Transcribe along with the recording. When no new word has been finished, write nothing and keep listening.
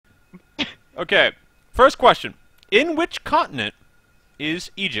Okay, first question. In which continent is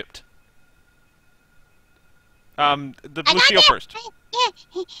Egypt? The blue seal first.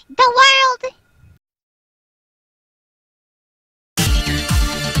 The world.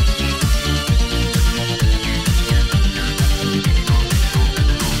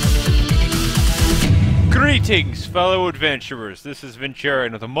 Greetings, fellow adventurers. This is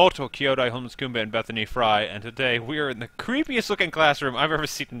Venturin with Moto, Kyodai, Holmes-Kumba, and Bethany Fry, and today we are in the creepiest looking classroom I've ever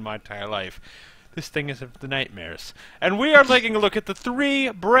seen in my entire life. This thing is of the nightmares. And we are taking a look at the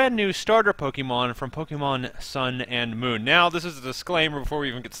 3 brand new starter Pokemon from Pokemon Sun and Moon. Now, this is a disclaimer before we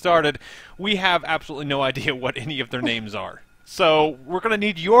even get started. We have absolutely no idea what any of their names are. So, we're going to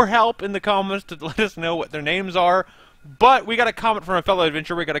need your help in the comments to let us know what their names are. But we got a comment from a fellow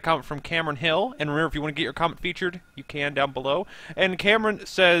adventurer. We got a comment from Cameron Hill. And remember, if you want to get your comment featured, you can down below. And Cameron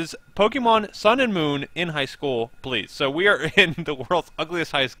says, Pokemon Sun and Moon in high school, please. So we are in the world's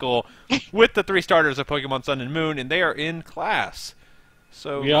ugliest high school with the 3 starters of Pokemon Sun and Moon, and they are in class.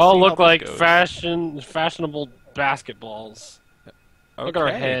 So we all look like fashionable basketballs. Okay. Look at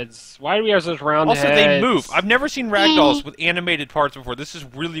our heads. Why do we have such round heads? Also, they move. I've never seen ragdolls with animated parts before. This is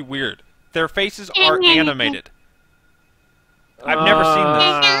really weird. Their faces are animated. I've never seen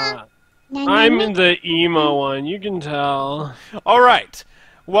this. I'm in the emo one, you can tell. Alright.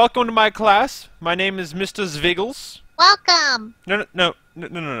 Welcome to my class. My name is Mr. Zwiggles. Welcome. No,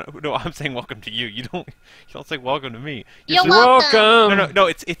 I'm saying welcome to you. You don't say welcome to me. You're welcome. No,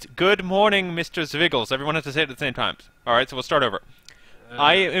 it's good morning, Mr. Zwiggles. Everyone has to say it at the same time. Alright, so we'll start over.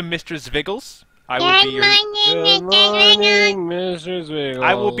 I am Mr. Zwiggles. Good morning, Mr. Zwiggles.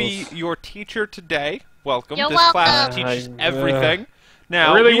 I will be your teacher today. Welcome. You're this welcome. class teaches everything.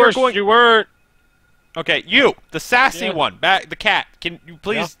 Now, I really wish you weren't. Okay, you, the sassy one, the cat. Can you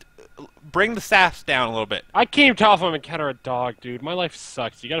please bring the sass down a little bit? I can't even tell if I'm a cat or a dog, dude. My life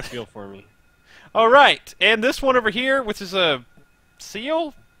sucks. You gotta feel for me. All right, and this one over here, which is a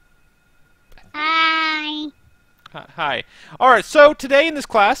seal. Hi. Hi. All right. So today in this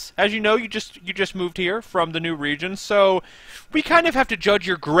class, as you know, you just moved here from the new region, so we kind of have to judge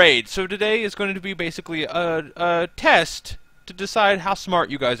your grade. So today is going to be basically a test to decide how smart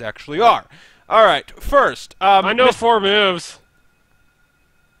you guys actually are. All right. First, I know 4 moves.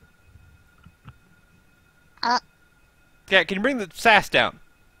 Yeah. Can you bring the sass down?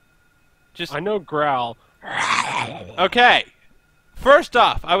 I know growl. Okay. First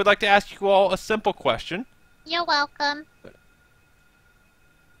off, I would like to ask you all a simple question. You're welcome.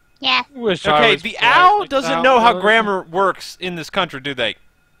 Yes. Okay, the owl doesn't know how grammar works in this country, do they?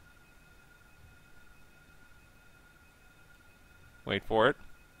 Wait for it.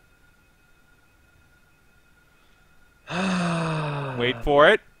 Wait for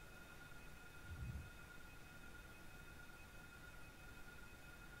it.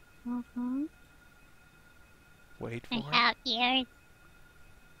 Wait for it. I have ears.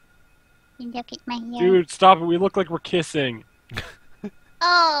 You look at my hair. Dude, stop it. We look like we're kissing.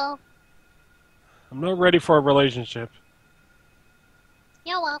 Oh. I'm not ready for a relationship.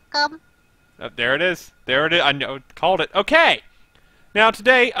 You're welcome. Oh, there it is. There it is. I know. Called it. Okay. Now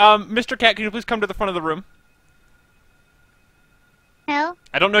today, Mr. Cat, can you please come to the front of the room? No.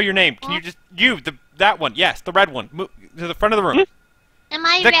 I don't know your name. Can you just that one? Yes, the red one. Move to the front of the room. Am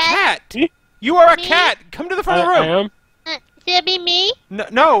I the red? Cat. You are a cat. Come to the front of the room. I am. Should it be me?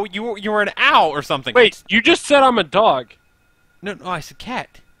 No, you were an owl or something. Wait, you just said I'm a dog. No, I said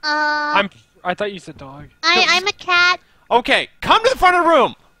cat. I thought you said dog. I'm a cat. Okay, come to the front of the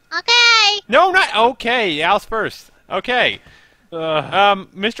room. Okay. No, not okay. Owl's first. Okay.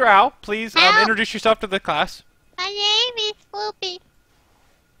 Mr. Owl, please introduce yourself to the class. My name is Floopy.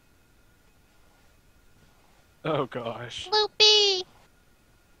 Oh gosh. Floopy.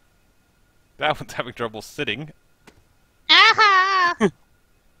 That one's having trouble sitting. Aha.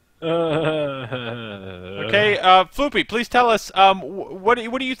 Okay, Floopy, please tell us, what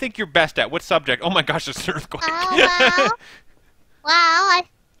do you think you're best at? What subject? Oh my gosh, there's an earthquake.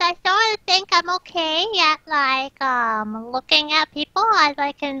 I sort of think I'm okay at, looking at people.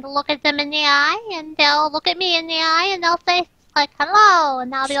 I can look at them in the eye, and they'll look at me in the eye, and they'll say, like, hello,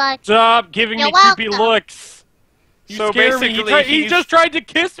 and I'll be like, stop giving me creepy looks. You so scare basically, me. He just tried to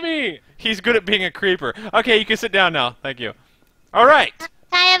kiss me. He's good at being a creeper. Okay, you can sit down now. Thank you. All right. Can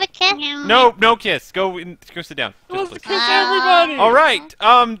I have a kiss? No kiss. Go sit down. Let's kiss everybody. All right.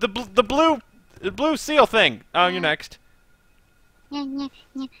 The blue seal thing. You're next.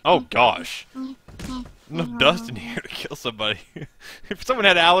 Oh gosh. Enough dust in here to kill somebody. If someone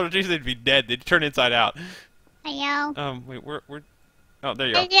had allergies, they'd be dead. They'd turn inside out. Hello. Wait, we're. Oh, there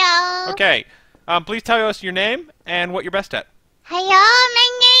you are. Hello. Okay. Please tell us your name and what you're best at. Hello,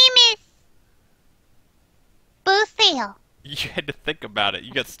 my name is You had to think about it.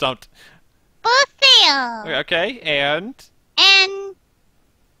 You got stumped. Lucille. Okay, and And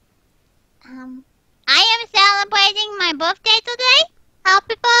I am celebrating my birthday today.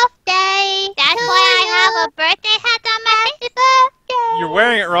 Happy birthday! That's why I have a birthday hat on my face. Happy birthday! you're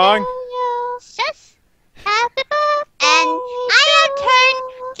wearing it wrong. Shush! Happy birthday! And I have turned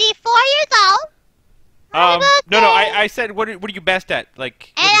 4 years old. Happy No, birthday. I said, what are you best at?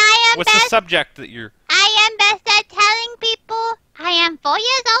 Like, And I am what's the best. subject that you're? I am best at telling people I am 4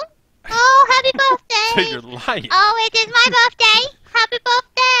 years old. Oh, happy So birthday! you're lying. Oh, it is my birthday. Happy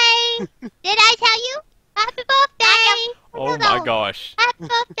birthday! Did I tell you? Happy birthday! Oh my gosh. Happy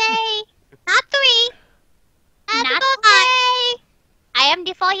birthday! Not 3. Happy birthday! I am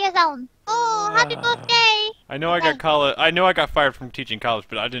the 4 years old. Oh, happy birthday! I know I got college. I know I got fired from teaching college,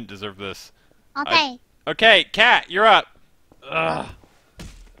 but I didn't deserve this. Okay. Okay, Kat, you're up. Ugh.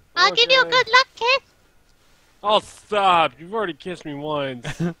 I'll give you a good luck kiss. Oh, stop. You've already kissed me once.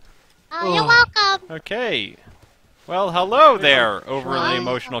 Oh, you're welcome. Okay. Well, hello there, overly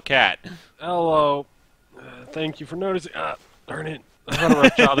emotional cat. Hello. Thank you for noticing. Darn it. I've had a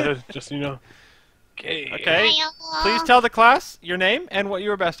rough childhood, just so you know. Okay. Okay. Hello. Please tell the class your name and what you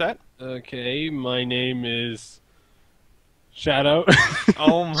were best at. Okay, my name is Shadow.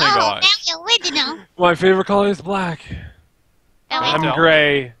 Oh my gosh. Now you're original. My favorite color is black. I'm Don't.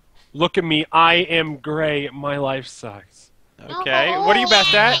 gray. Look at me. I am gray. My life sucks. Okay. What are you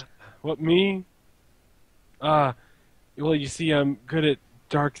best at? What, me? Well, you see, I'm good at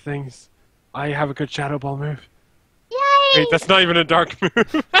dark things. I have a good shadow ball move. Yay! Wait, that's not even a dark move.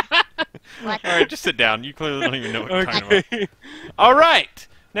 What? All right, just sit down. You clearly don't even know what you're talking about. Okay. All right.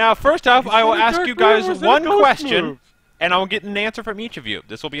 Now, first off, I will ask you guys one question, move? and I will get an answer from each of you.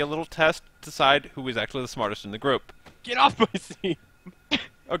 This will be a little test to decide who is actually the smartest in the group. Get off my seat.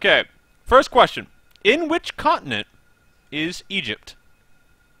 Okay. First question. In which continent is Egypt?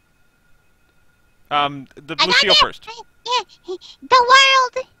 The I Blue got Seal it. first. Yeah, the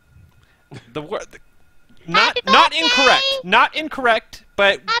world. The word. Not Happy not birthday! incorrect. Not incorrect.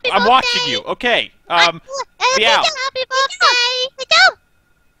 But Happy I'm watching birthday! you. Okay. be Tito, out. happy birthday. Tito,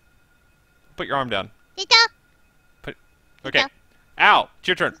 Put your arm down. Tito, Okay. Tito. Al, it's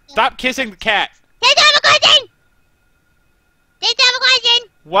your turn. Stop kissing the cat. Tito, have a question. Tito, have a question.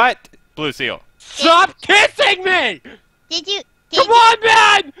 What? Blue Seal. Stop kissing me! Did you? Come on,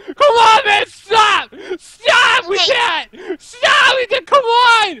 man! Come on, man! Stop! Stop with Okay. that! Stop with that! Come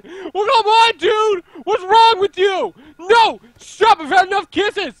on! Well, come on, dude! What's wrong with you? No! Stop! I've had enough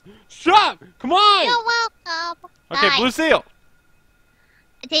kisses! Stop! Come on! You're welcome. Okay, Bye. Blue Seal.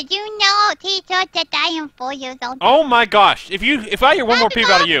 Did you know, Tito, that I am 4 years old? Oh my gosh. If I hear one more Happy peep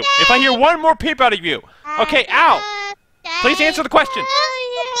out of you. If I hear one more peep out of you. Okay, Al. Please answer the question.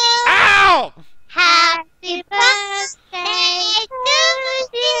 Ow! Happy birthday to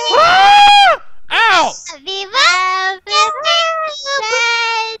you. Ah! Ow! Happy birthday,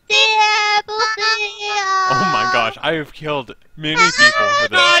 dear Lucille. Oh my gosh, I have killed many people for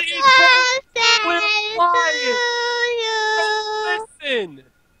this. Happy birthday quiet. to you. Listen!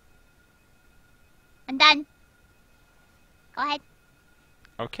 I'm done. Go ahead.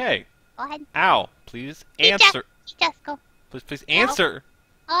 Okay. Go ahead. Al, please answer. Just go. Please answer.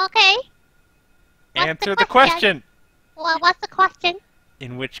 Okay. What's Answer the question. Well, what's the question?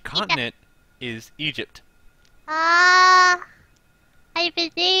 In which continent is Egypt? I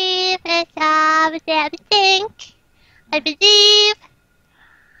believe it's, let me think.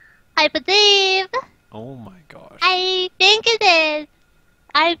 I believe, Oh my gosh. I think it is.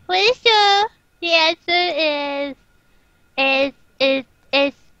 I'm pretty sure the answer it's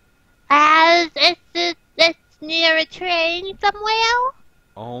near a train somewhere.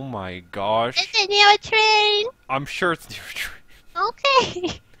 Oh my gosh. Is it near a train? I'm sure it's near a train.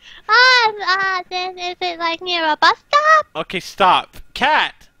 Okay. Then is it like near a bus stop? Okay, stop.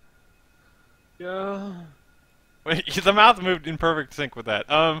 Cat! Yeah. Wait, the mouth moved in perfect sync with that.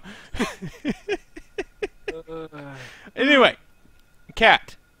 Anyway.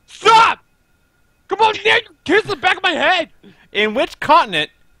 Cat. Stop! Come on, Nick! Kiss the back of my head! In which continent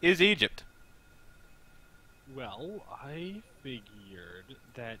is Egypt? Well, I figured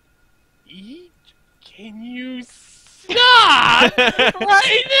that Can you stop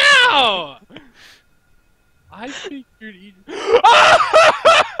right now? I figured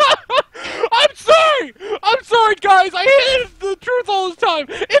I'm sorry! I'm sorry, guys! I hated the truth all this time!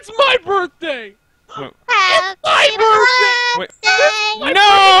 It's my birthday! Happy my Wait. birthday!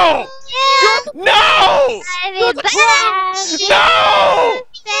 No! Yeah. No! Happy birthday! No!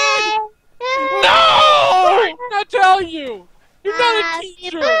 No! I'm not telling you! You're not a Happy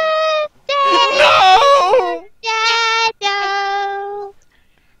teacher! birthday! No! Shadow!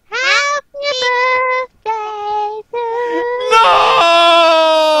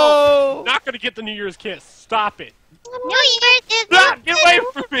 get the New Year's kiss. Stop it. New Year's is Stop! Get away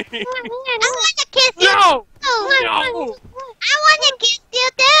from me! I want to kiss you. No! too. No! I want to kiss you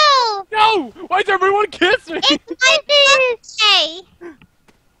too. No! Why does everyone kiss me? It's my birthday.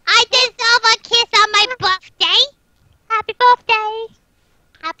 I deserve a kiss on my birthday. Happy birthday.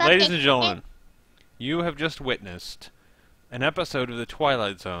 Happy Ladies birthday. and gentlemen, you have just witnessed an episode of The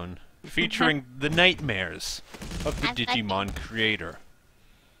Twilight Zone featuring the nightmares of the Digimon creator.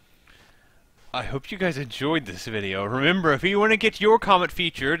 I hope you guys enjoyed this video. Remember, if you want to get your comet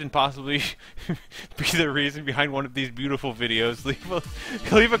featured and possibly be the reason behind one of these beautiful videos,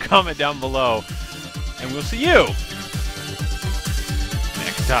 leave a comment down below, and we'll see you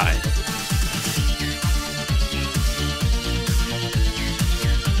next time.